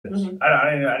this. Mm-hmm.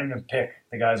 I didn't even pick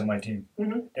the guys on my team.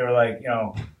 Mm-hmm. They were like,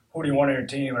 who do you want on your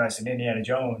team? And I said, Indiana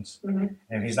Jones. Mm-hmm. And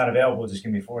if he's not available, just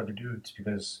give me 4 other dudes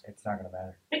because it's not going to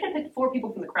matter. I think I picked 4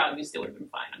 people from the crowd. You still would have been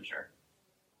fine, I'm sure.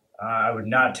 I would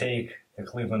not take the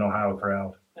Cleveland, Ohio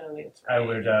crowd. I think that's right. I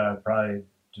would probably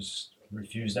just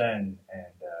refuse that and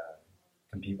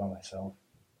compete by myself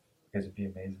because it'd be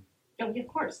amazing. Oh, yeah, of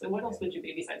course. So what else would you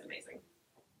be besides amazing?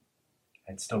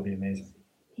 It'd still be amazing.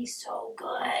 He's so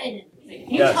good. Can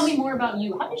you tell me more about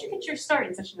you? How did you get your start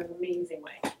in such an amazing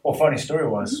way? Well, funny story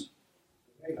was,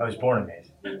 I was born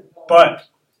amazing. But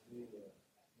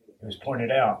it was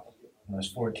pointed out when I was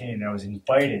 14 and I was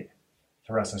invited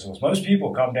to wrestling schools. Most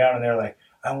people come down and they're like,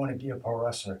 I want to be a pro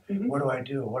wrestler. Mm-hmm. What do I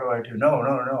do? What do I do? No.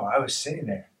 I was sitting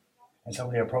there and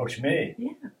somebody approached me.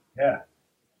 Yeah.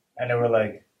 And they were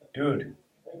like, dude,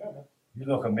 you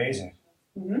look amazing.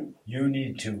 Mm-hmm. You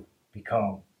need to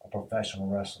become a professional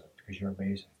wrestler because you're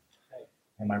amazing.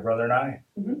 And my brother and I,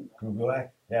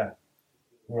 Gulak,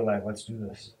 we were like, let's do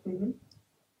this. Mm-hmm.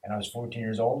 And I was 14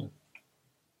 years old,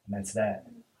 and that's that.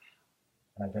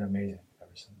 And I've been amazing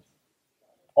ever since.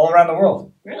 All around the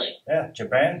world. Really? Yeah,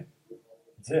 Japan.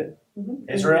 That's it. Mm-hmm.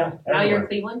 Israel. Now everywhere. you're in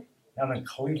Cleveland? I'm in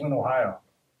Cleveland, Ohio.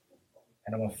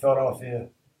 And I'm a Philadelphia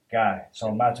guy, so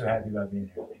I'm not too happy about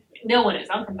being here. No one is.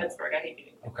 I'm from Pittsburgh. I hate being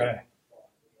here. Okay.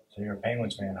 So you're a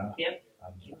Penguins fan, huh? Yep.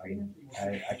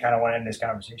 I kind of want to end this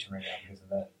conversation right now because of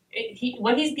that.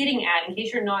 What he's getting at, in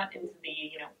case you're not into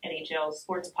the NHL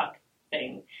sports puck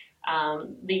thing,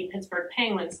 the Pittsburgh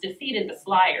Penguins defeated the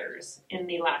Flyers in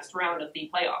the last round of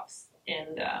the playoffs,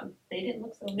 and they didn't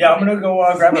look so good. Yeah, I'm going to go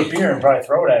grab a beer and probably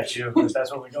throw it at you because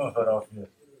that's what we do in Philadelphia.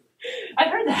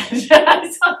 I've heard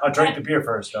that. I'll drink the beer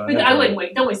first, though. I wouldn't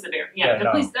wait. Don't waste the beer.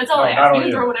 Please. That's all I ask. not You on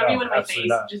can throw you. whatever No, you want in my face.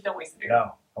 not. Just don't waste the beer.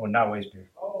 No, I would not waste beer.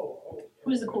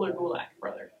 Who's the cooler Gulak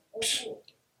brother?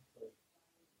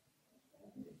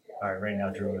 All right, right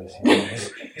now Drew is.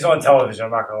 He's on television.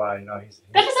 I'm not gonna lie.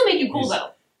 That doesn't make you cool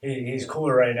though. He's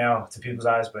cooler right now to people's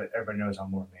eyes, but everybody knows I'm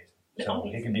more amazing. So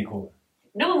he can be cooler.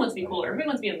 No one wants to be cooler. Everybody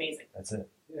wants to be amazing. That's it.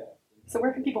 So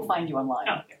where can people find you online?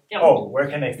 Where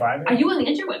can they find me? Are you on the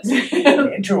interwebs? The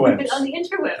interwebs. On the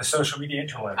interwebs. The social media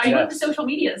interwebs. Are you on the social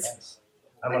medias? Yes.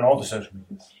 I'm on all the social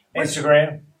medias.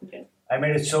 Instagram. Okay. I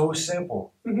made it so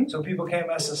simple, so people can't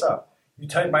mess this up. You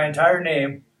type my entire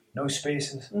name, no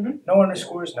spaces, no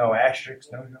underscores, no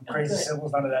asterisks, no crazy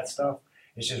symbols, none of that stuff.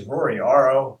 It's just Rory,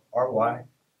 R-O-R-Y,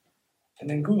 and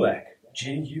then Gulak,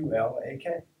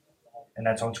 G-U-L-A-K. And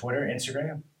that's on Twitter,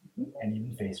 Instagram, and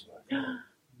even Facebook.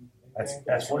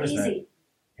 That's what is that?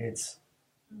 It's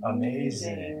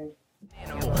amazing.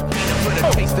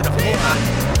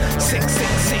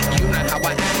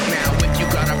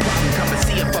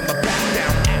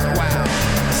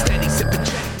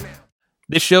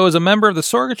 This show is a member of the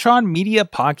Sorgatron Media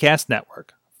Podcast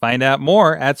Network. Find out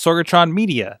more at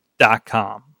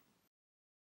sorgatronmedia.com.